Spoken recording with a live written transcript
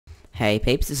Hey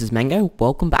peeps, this is Mango.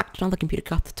 Welcome back to another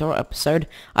ComputerCraft tutorial episode.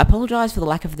 I apologise for the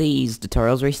lack of these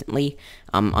tutorials recently.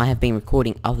 I have been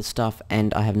recording other stuff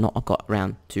and I have not got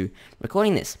around to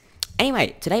recording this.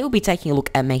 Anyway, today we'll be taking a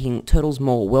look at making Turtles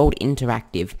more world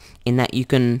interactive in that you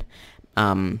can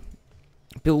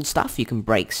build stuff, you can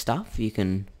break stuff, you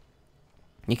can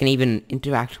even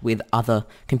interact with other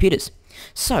computers.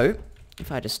 So,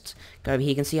 if I just go over here,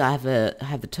 you can see I have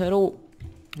the turtle.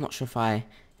 I'm not sure if I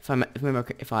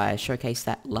showcased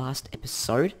that last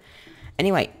episode.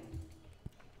 Anyway,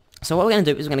 so what we're going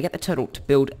to do is we're going to get the turtle to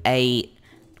build a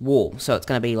wall. So it's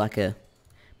going to be like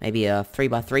maybe a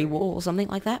 3x3 wall or something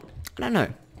like that. I don't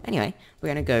know. Anyway, we're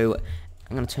going to go,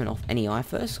 I'm going to turn off any eye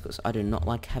first because I do not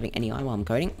like having any eye while I'm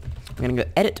coding. We're going to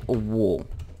go edit a wall.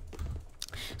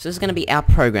 So this is going to be our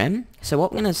program. So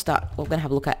what we're going to have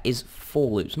a look at is for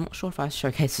loops. I'm not sure if I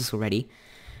showcased this already.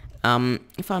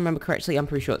 If I remember correctly, I'm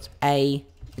pretty sure it's A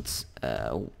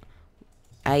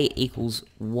equals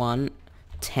 1,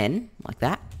 10, like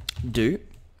that, do.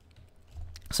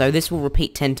 So this will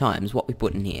repeat 10 times what we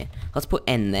put in here. Let's put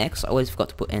N there, because I always forgot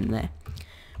to put N there.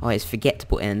 I always forget to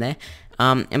put N there.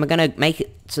 And we're going to make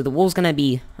it, so the wall's going to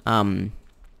be, 10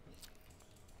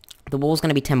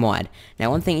 wide. Now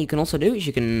one thing you can also do is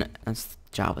you can, that's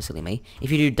Java, silly me,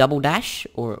 if you do double dash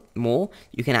or more,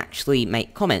 you can actually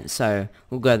make comments. So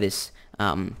we'll go this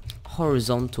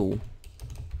horizontal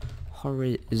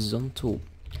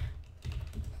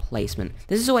placement.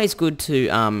 This is always good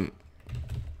to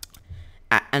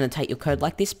annotate your code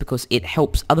like this because it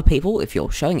helps other people. If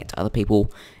you're showing it to other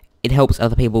people, it helps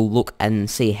other people look and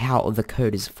see how the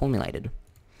code is formulated.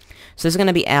 So this is going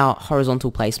to be our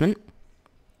horizontal placement.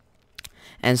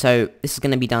 And so this is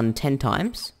going to be done 10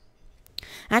 times.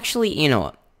 Actually, you know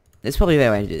what? There's probably a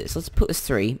better way to do this. Let's put this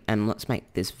 3 and let's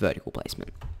make this vertical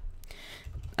placement.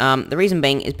 The reason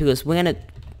being is because we're going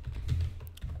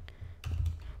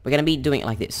to be doing it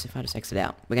like this. If I just exit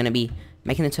out, we're going to be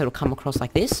making the turtle come across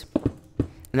like this.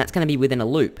 And that's going to be within a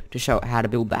loop to show how to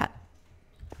build that.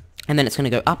 And then it's going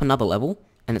to go up another level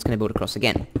and it's going to build across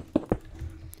again.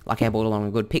 Like I brought along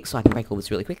a good pick so I can break all this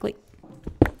really quickly.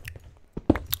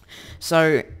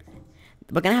 So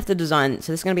we're going to have to design,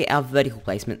 so this is going to be our vertical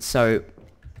placement, so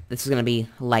this is going to be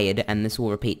layered and this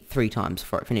will repeat 3 times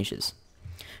before it finishes.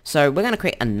 So we're going to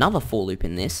create another for loop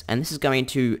in this, and this is going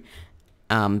to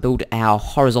build our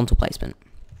horizontal placement.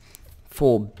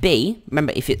 For B,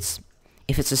 remember if it's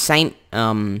the same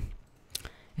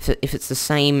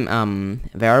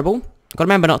variable, got to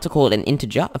remember not to call it an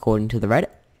integer according to the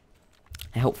Reddit,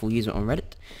 a helpful user on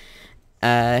Reddit.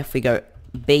 If we go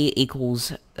B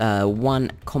equals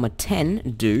 1,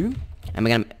 10 do, and we're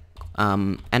going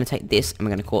to annotate this, and we're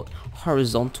going to call it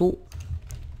horizontal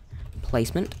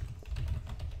placement,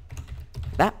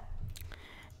 like that,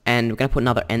 and we're going to put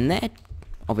another N there,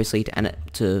 obviously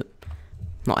to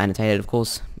not annotate it, of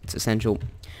course, it's essential,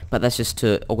 but that's just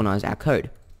to organize our code.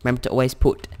 Remember to always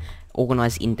put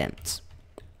organized indents.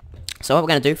 So what we're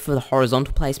going to do for the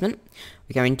horizontal placement,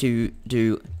 we're going to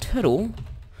do turtle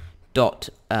dot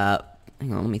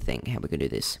hang on, let me think how we can do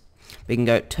this. We can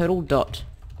go turtle dot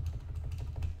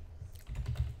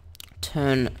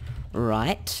turn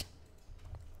right.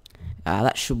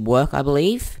 That should work, I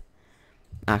believe.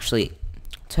 Actually,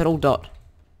 turtle dot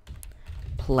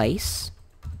place,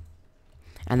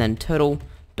 and then turtle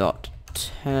dot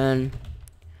turn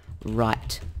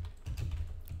right,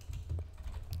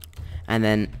 and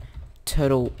then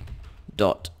turtle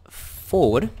dot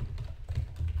forward,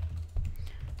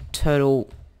 turtle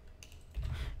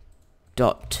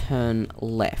dot turn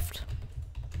left,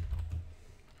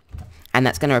 and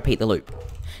that's going to repeat the loop.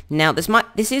 Now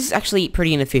this is actually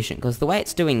pretty inefficient because the way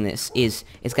it's doing this is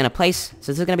it's going to place,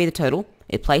 so this is going to be the turtle,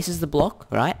 it places the block,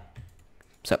 right?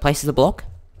 So it places the block,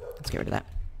 let's get rid of that,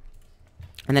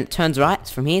 and then it turns right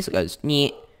from here, so it goes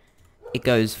near, it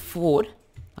goes forward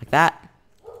like that,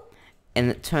 and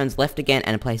it turns left again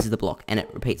and it places the block, and it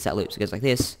repeats that loop. So it goes like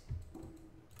this,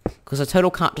 because the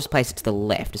turtle can't just place it to the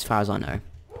left as far as I know.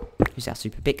 Here's our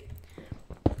super pick.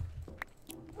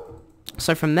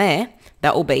 So from there,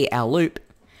 that will be our loop.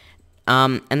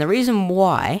 And the reason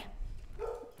why,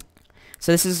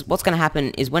 so this is what's going to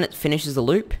happen is when it finishes the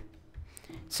loop,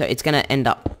 so it's going to end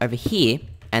up over here,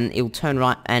 and it will turn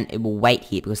right, and it will wait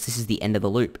here because this is the end of the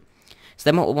loop. So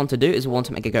then what we want to do is we want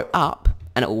to make it go up,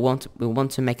 and we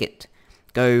want to make it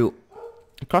go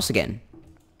across again.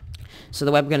 So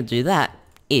the way we're going to do that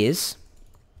is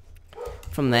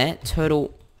from there,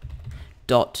 turtle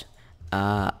dot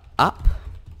up,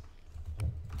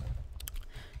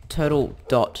 turtle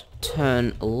dot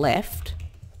turn left,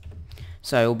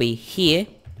 so it'll be here,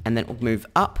 and then it'll move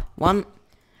up 1,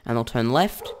 and it'll turn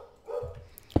left,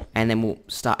 and then we'll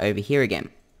start over here again.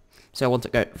 So I want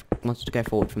it to go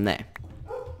forward from there.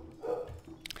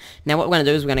 Now what we're going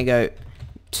to do is we're going to go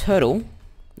turtle.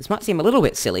 This might seem a little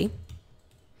bit silly.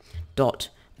 Dot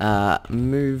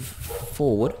move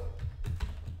forward.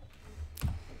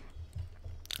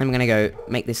 I'm going to go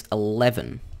make this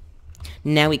 11.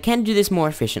 Now we can do this more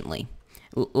efficiently.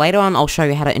 Later on I'll show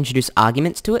you how to introduce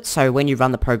arguments to it, so when you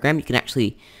run the program you can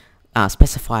actually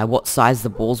specify what size the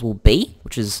balls will be,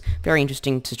 which is very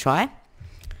interesting to try.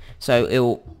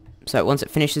 So once it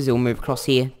finishes, it'll move across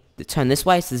here, turn this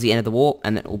way, so this is the end of the wall,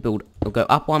 and then it'll go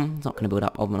up one. It's not going to build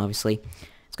up one, obviously.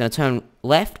 It's going to turn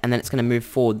left, and then it's going to move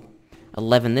forward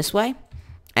 11 this way.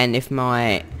 And if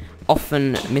my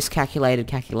often miscalculated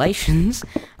calculations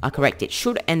are correct, it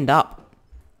should end up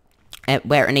at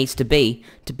where it needs to be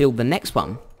to build the next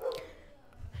one.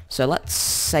 So let's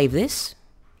save this,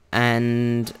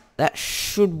 and that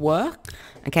should work.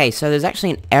 Okay, so there's actually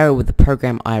an error with the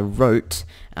program I wrote.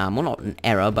 Well, not an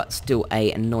error, but still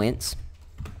a annoyance.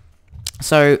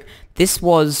 So this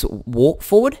was walk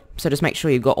forward, so just make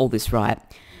sure you got all this right.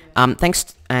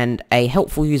 Thanks, and a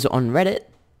helpful user on Reddit,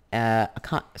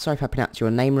 sorry if I pronounced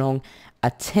your name wrong,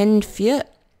 Atenfiat,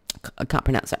 I can't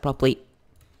pronounce that properly,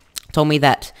 told me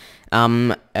that,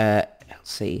 let's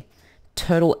see,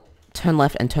 turtle, turn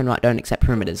left and turn right don't accept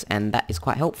perimeters, and that is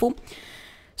quite helpful.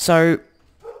 So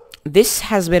this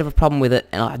has a bit of a problem with it,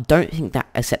 and I don't think that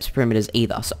accepts perimeters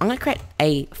either. So I'm going to create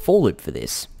a for loop for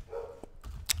this.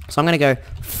 So I'm going to go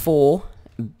for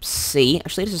C.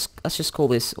 Actually, let's just call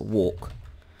this walk.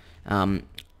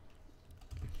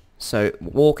 So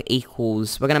walk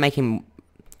equals, we're going to make him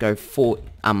go forward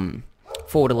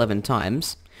 11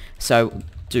 times. So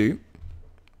do.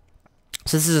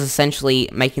 So this is essentially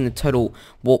making the total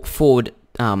walk forward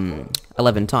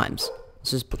 11 times.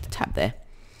 Let's just put the tab there.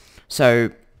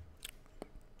 So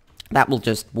that will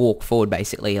just walk forward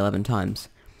basically 11 times.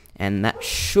 And that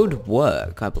should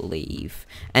work, I believe.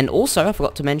 And also, I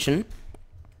forgot to mention,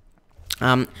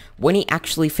 when he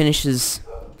actually finishes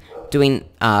doing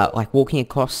like walking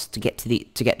across to get to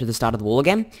the start of the wall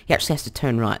again, he actually has to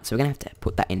turn right. So we're gonna have to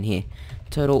put that in here.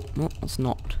 Turtle. Well, let's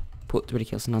not put the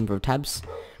ridiculous number of tabs.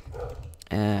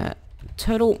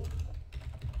 Turtle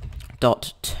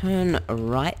dot turn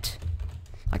right,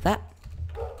 like that.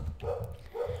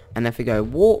 And then if we go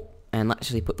walk, and let's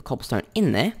actually put the cobblestone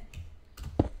in there,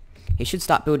 he should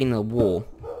start building the wall.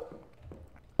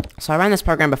 So I ran this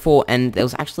program before, and there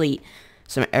was actually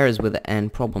some errors with it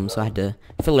and problems, so I had to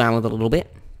fiddle around with it a little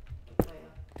bit.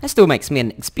 That still makes me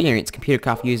an experienced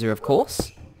ComputerCraft user, of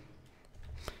course.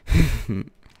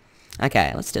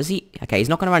 Okay, okay, he's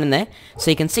not going to run in there.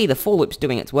 So you can see the for loop's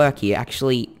doing its work here,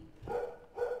 actually.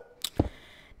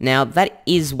 Now, that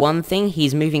is one thing,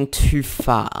 he's moving too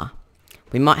far.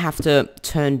 We might have to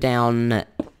turn down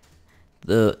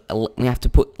we have to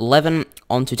put 11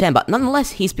 onto 10, but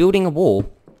nonetheless, he's building a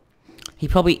wall.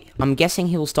 I'm guessing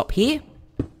he'll stop here.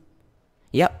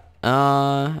 Yep,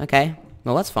 okay,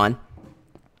 well, that's fine.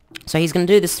 So he's going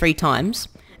to do this 3 times,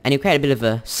 and he'll create a bit of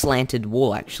a slanted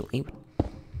wall, actually,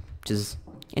 which is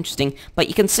interesting. But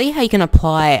you can see how you can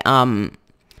apply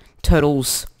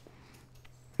Turtle's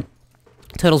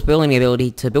building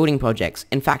ability to building projects.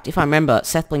 In fact, if I remember,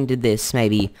 Sethling did this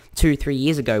maybe 2-3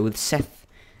 years ago with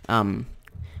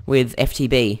with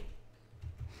FTB.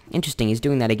 Interesting, he's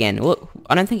doing that again. Look,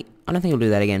 I don't think he'll do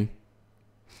that again.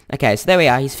 Okay, so there we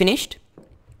are. He's finished.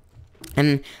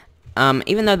 And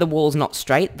even though the wall's not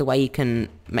straight, the way you can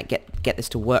get this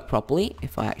to work properly,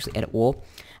 if I actually edit wall,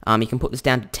 you can put this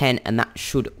down to 10, and that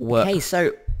should work. Okay,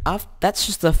 so that's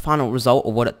just the final result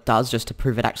of what it does, just to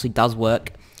prove it actually does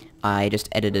work. I just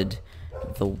edited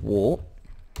the wall.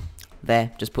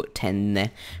 There, just put 10 in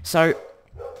there. So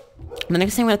the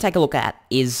next thing we're going to take a look at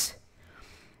is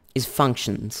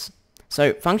functions.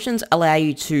 So functions allow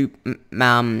you to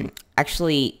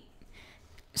actually.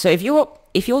 So if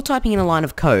you're typing in a line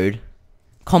of code,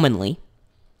 commonly,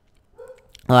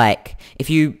 like if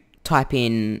you type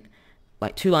in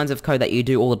like 2 lines of code that you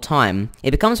do all the time, it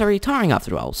becomes very tiring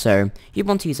after a while. So you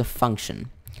want to use a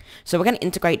function. So we're going to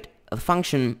integrate a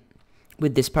function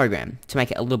with this program to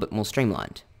make it a little bit more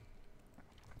streamlined.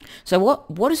 So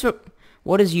what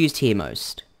is used here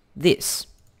most? This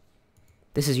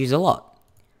is used a lot.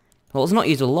 Well, it's not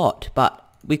used a lot, but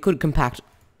we could compact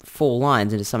 4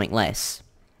 lines into something less,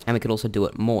 and we could also do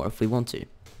it more if we want to.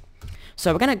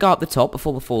 So we're going to go up the top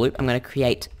before the for loop. I'm going to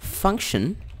create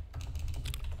function.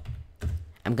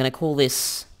 I'm going to call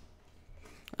this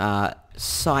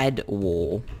side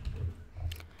wall.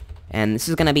 And this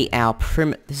is going to be our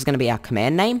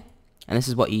command name, and this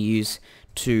is what you use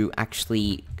to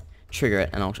actually trigger it,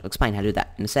 and I'll explain how to do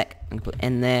that in a sec. I'm going to put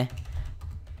n there,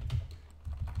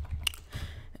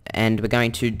 and we're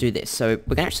going to do this. So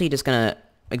we're actually just gonna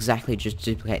exactly just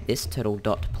duplicate this. Turtle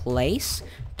dot place,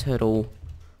 turtle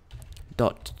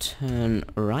dot turn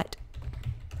right,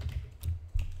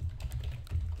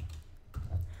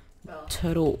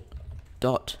 turtle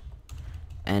dot,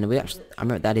 and we actually, I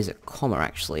remember that is a comma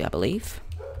actually, I believe.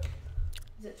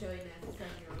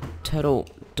 Turtle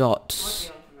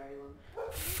dot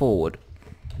forward,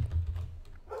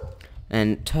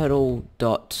 and turtle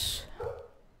dot,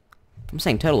 I'm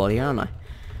saying turtle here, aren't I?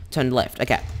 Turn left.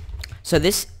 Okay, so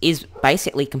this is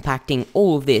basically compacting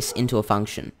all of this into a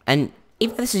function, and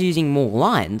if this is using more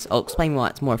lines, I'll explain why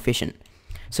it's more efficient.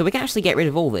 So we can actually get rid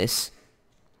of all this.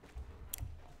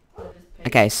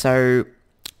 Okay, so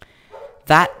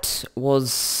that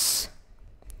was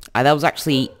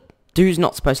actually do's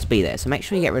not supposed to be there, so make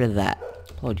sure you get rid of that.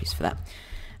 Apologies for that.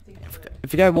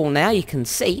 If you go wall now, you can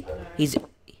see he's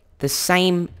the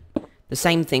same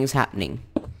thing's happening.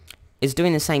 Is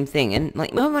doing the same thing, and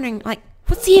like I'm wondering, like,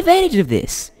 what's the advantage of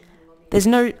this? There's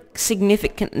no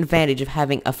significant advantage of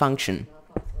having a function.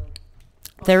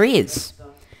 There is.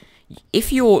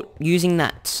 If you're using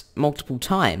that multiple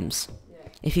times,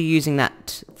 you don't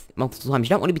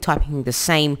want to be typing the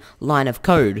same line of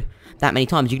code that many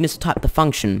times. You can just type the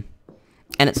function,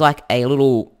 and it's like a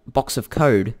little box of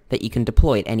code that you can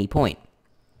deploy at any point.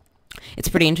 It's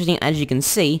pretty interesting. As you can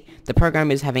see, the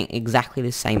program is having exactly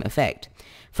the same effect.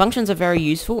 Functions are very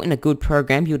useful. In a good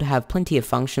program, you would have plenty of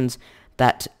functions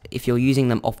that, if you're using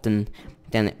them often,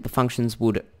 then the functions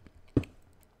would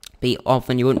be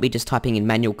often, you wouldn't be just typing in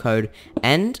manual code,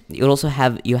 and you'll also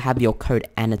have your code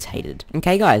annotated.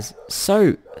 Okay guys,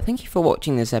 so thank you for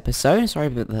watching this episode. Sorry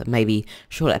about the maybe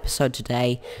short episode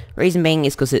today. Reason being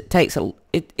is because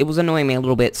it was annoying me a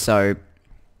little bit, so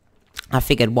I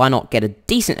figured why not get a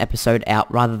decent episode out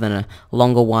rather than a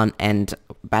longer one and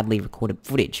badly recorded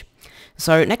footage.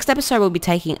 So next episode we'll be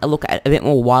taking a look at a bit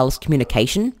more wireless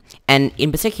communication, and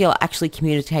in particular actually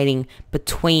communicating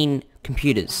between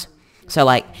computers. So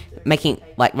like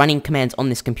running commands on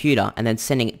this computer and then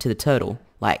sending it to the turtle,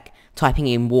 like typing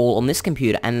in wall on this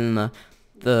computer and then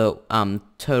the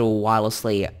turtle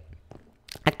wirelessly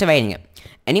activating it.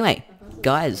 Anyway,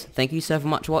 guys, thank you so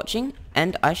much for watching,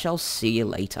 and I shall see you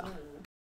later.